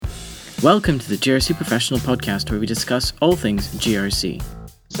Welcome to the GRC Professional Podcast, where we discuss all things GRC.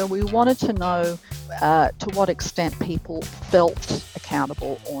 So we wanted to know to what extent people felt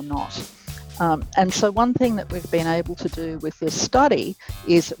accountable or not. And so one thing that we've been able to do with this study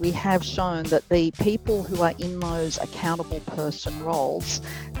is that we have shown that the people who are in those accountable person roles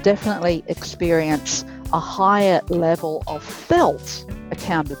definitely experience a higher level of felt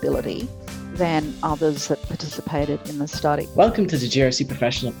accountability than others that participated in the study. Welcome to the GRC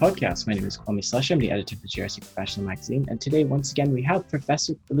Professional Podcast. My name is Kwame Slush. I'm the editor of the GRC Professional magazine. And today, once again, we have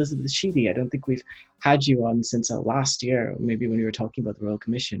Professor Elizabeth Sheedy. I don't think we've had you on since last year, maybe when we were talking about the Royal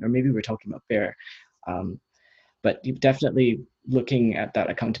Commission, or maybe we were talking about BEAR. But you're definitely looking at that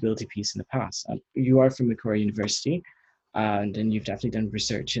accountability piece in the past. You are from Macquarie University, and you've definitely done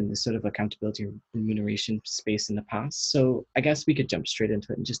research in this sort of accountability remuneration space in the past. So I guess we could jump straight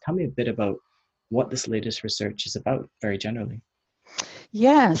into it and just tell me a bit about what this latest research is about, very generally.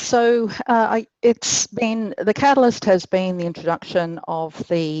 Yeah, so it's been, the catalyst has been the introduction of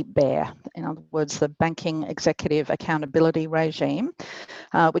the BEAR, in other words, the Banking Executive Accountability Regime,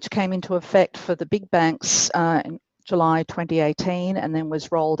 which came into effect for the big banks in July 2018 and then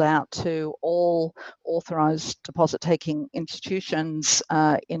was rolled out to all authorised deposit-taking institutions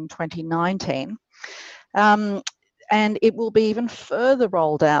in 2019. And it will be even further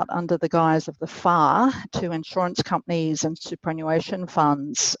rolled out under the guise of the FAR to insurance companies and superannuation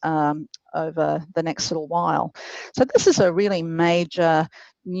funds over the next little while. So this is a really major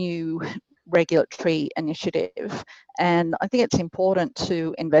new regulatory initiative, and I think it's important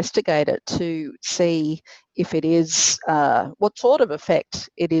to investigate it to see if it is, what sort of effect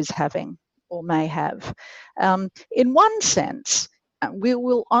it is having or may have. In one sense, we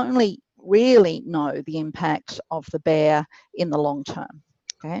will only really know the impact of the BEAR in the long term.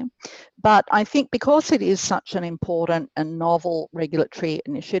 Okay, but I think because it is such an important and novel regulatory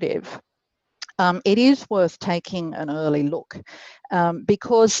initiative, it is worth taking an early look,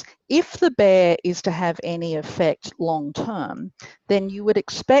 because if the BEAR is to have any effect long term, then you would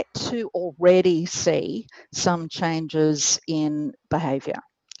expect to already see some changes in behaviour.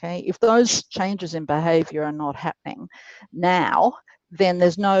 Okay, if those changes in behaviour are not happening now, then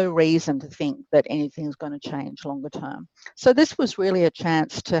there's no reason to think that anything's going to change longer term. So this was really a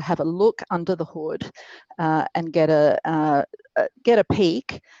chance to have a look under the hood and get a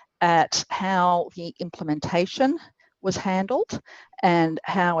peek at how the implementation was handled and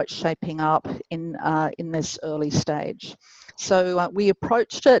how it's shaping up in this early stage. So we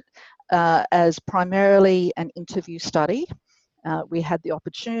approached it as primarily an interview study. We had the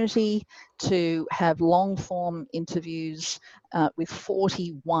opportunity to have long-form interviews with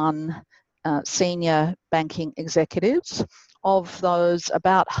 41 senior banking executives. Of those,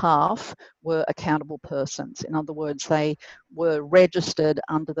 about half were accountable persons. In other words, they were registered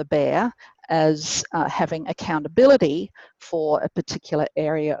under the BEAR as having accountability for a particular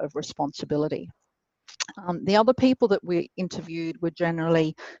area of responsibility. The other people that we interviewed were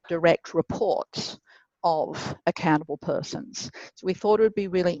generally direct reports of accountable persons. So we thought it would be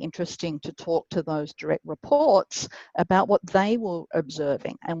really interesting to talk to those direct reports about what they were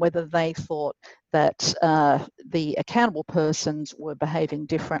observing and whether they thought that the accountable persons were behaving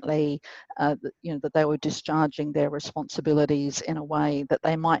differently, that they were discharging their responsibilities in a way that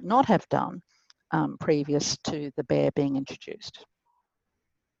they might not have done previous to the BEAR being introduced.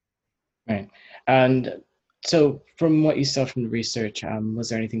 Right. And so from what you saw from the research, was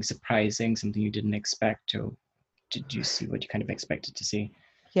there anything surprising, something you didn't expect, or did you see what you kind of expected to see?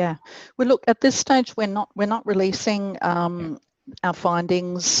 Yeah, well, look, at this stage, we're not releasing our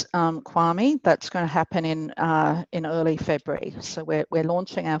findings, Kwame. That's going to happen in early February. So we're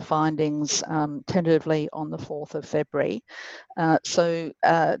launching our findings tentatively on the 4th of February. So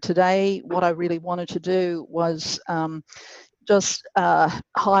today, what I really wanted to do was just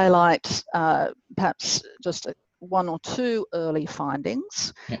highlight perhaps just one or two early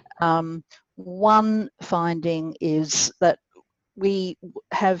findings. Yeah. One finding is that we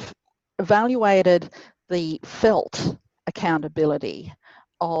have evaluated the felt accountability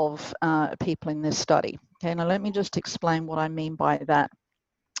of people in this study. Okay, now let me just explain what I mean by that.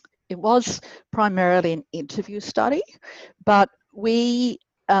 It was primarily an interview study, but we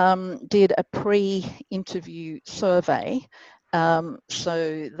did a pre-interview survey.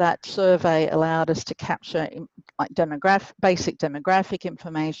 So that survey allowed us to capture basic demographic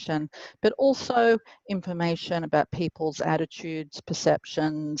information, but also information about people's attitudes,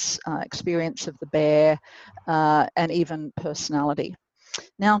 perceptions, experience of the BEAR, and even personality.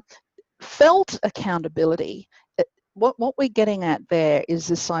 Now, felt accountability, what we're getting at there is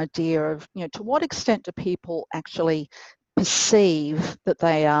this idea of, to what extent do people actually perceive that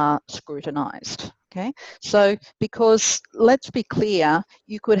they are scrutinized. Okay, so because let's be clear,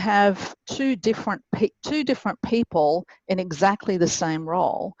 you could have two different people in exactly the same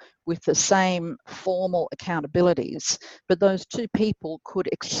role with the same formal accountabilities, but those two people could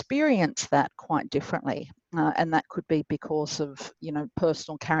experience that quite differently, and that could be because of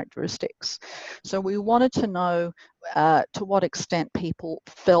personal characteristics. So we wanted to know to what extent people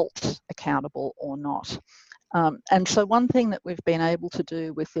felt accountable or not. And so one thing that we've been able to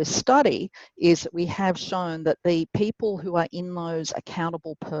do with this study is that we have shown that the people who are in those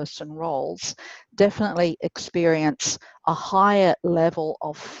accountable person roles definitely experience a higher level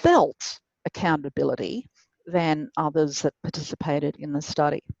of felt accountability than others that participated in the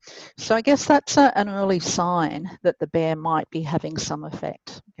study. So I guess that's an early sign that the bear might be having some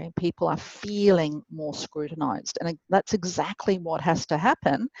effect. Okay? People are feeling more scrutinized, and that's exactly what has to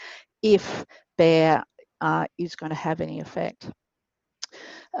happen if bear is going to have any effect.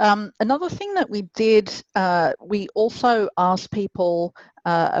 Another thing that we did, we also asked people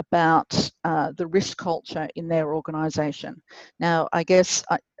about the risk culture in their organisation. Now, I guess,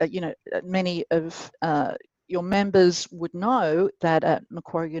 many of your members would know that at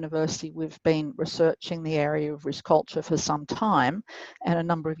Macquarie University we've been researching the area of risk culture for some time, and a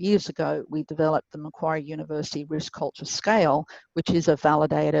number of years ago we developed the Macquarie University Risk Culture Scale, which is a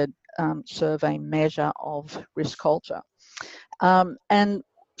validated survey measure of risk culture. And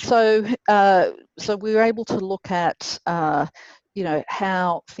so we were able to look at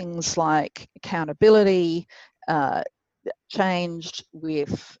how things like accountability changed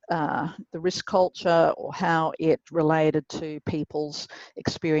with the risk culture, or how it related to people's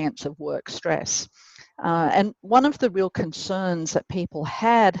experience of work stress. And one of the real concerns that people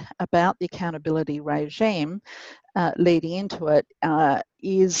had about the accountability regime leading into it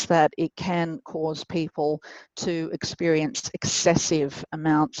is that it can cause people to experience excessive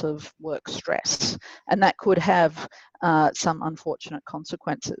amounts of work stress, and that could have some unfortunate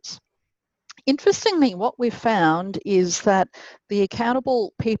consequences. Interestingly, what we found is that the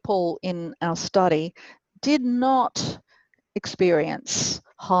accountable people in our study did not experience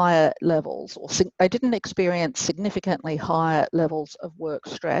higher levels, or they didn't experience significantly higher levels of work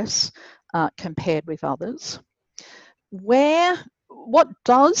stress compared with others. What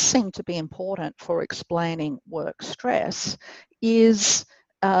does seem to be important for explaining work stress is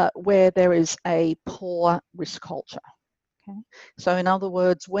where there is a poor risk culture. Okay? So in other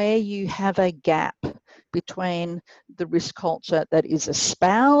words, where you have a gap between the risk culture that is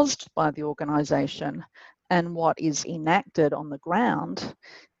espoused by the organisation and what is enacted on the ground,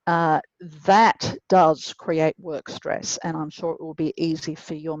 that does create work stress, and I'm sure it will be easy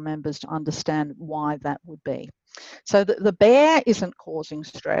for your members to understand why that would be. So the bear isn't causing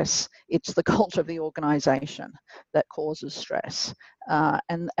stress, it's the culture of the organisation that causes stress.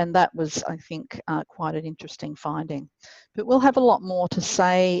 And that was, I think, quite an interesting finding. But we'll have a lot more to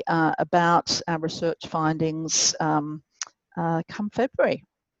say about our research findings come February.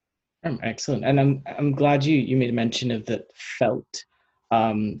 Excellent. And I'm glad you made a mention of that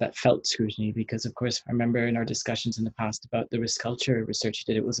felt scrutiny, because of course I remember in our discussions in the past about the risk culture research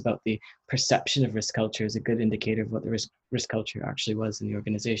you did, it was about the perception of risk culture as a good indicator of what the risk culture actually was in the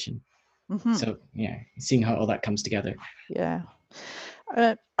organization. Mm-hmm. So yeah, seeing how all that comes together. Yeah.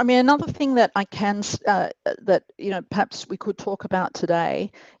 I mean, another thing that I can that perhaps we could talk about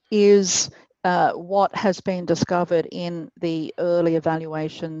today is what has been discovered in the early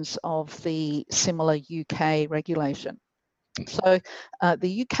evaluations of the similar UK regulation. So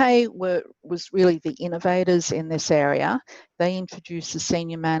the UK was really the innovators in this area. They introduced the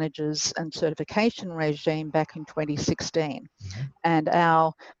senior managers and certification regime back in 2016. Mm-hmm. And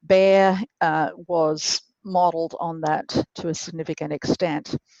our BEAR was modelled on that to a significant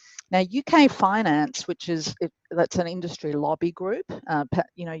extent. Now, UK Finance, that's an industry lobby group,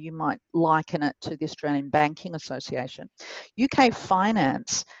 you might liken it to the Australian Banking Association. UK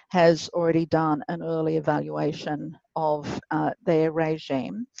Finance has already done an early evaluation of their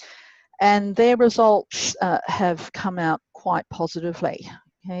regime, and their results have come out quite positively.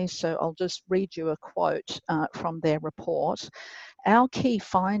 Okay, so I'll just read you a quote from their report. Our key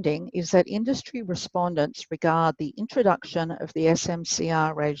finding is that industry respondents regard the introduction of the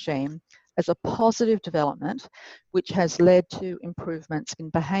SMCR regime as a positive development, which has led to improvements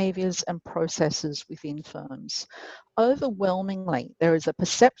in behaviours and processes within firms. Overwhelmingly, there is a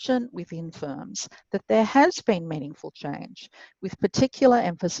perception within firms that there has been meaningful change, with particular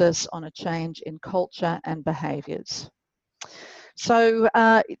emphasis on a change in culture and behaviours. So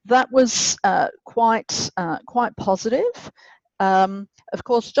that was quite positive. Of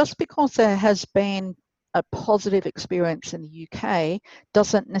course, just because there has been a positive experience in the UK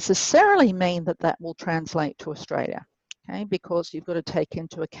doesn't necessarily mean that that will translate to Australia, okay? Because you've got to take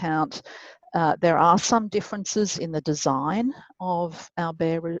into account there are some differences in the design of our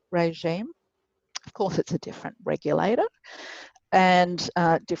BEAR regime. Of course, it's a different regulator and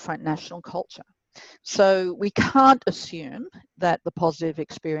different national culture. So we can't assume that the positive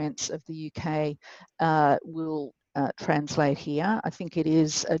experience of the UK will translate here. I think it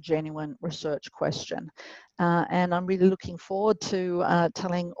is a genuine research question. And I'm really looking forward to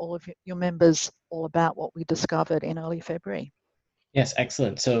telling all of your members all about what we discovered in early February. Yes,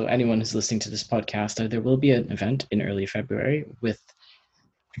 excellent. So anyone who's listening to this podcast, there will be an event in early February with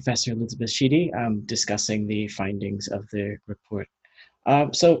Professor Elizabeth Sheedy discussing the findings of the report.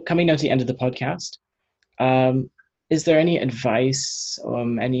 So coming now to the end of the podcast, is there any advice,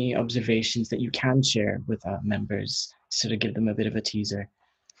 any observations that you can share with members to sort of give them a bit of a teaser?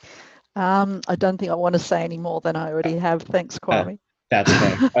 I don't think I want to say any more than I already have. Thanks, Kwame. That's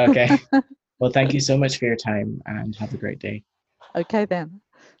fair. Okay. Well, thank you so much for your time and have a great day. Okay, then.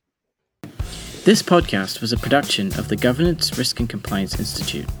 This podcast was a production of the Governance, Risk and Compliance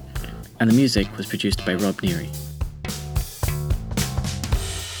Institute, and the music was produced by Rob Neary.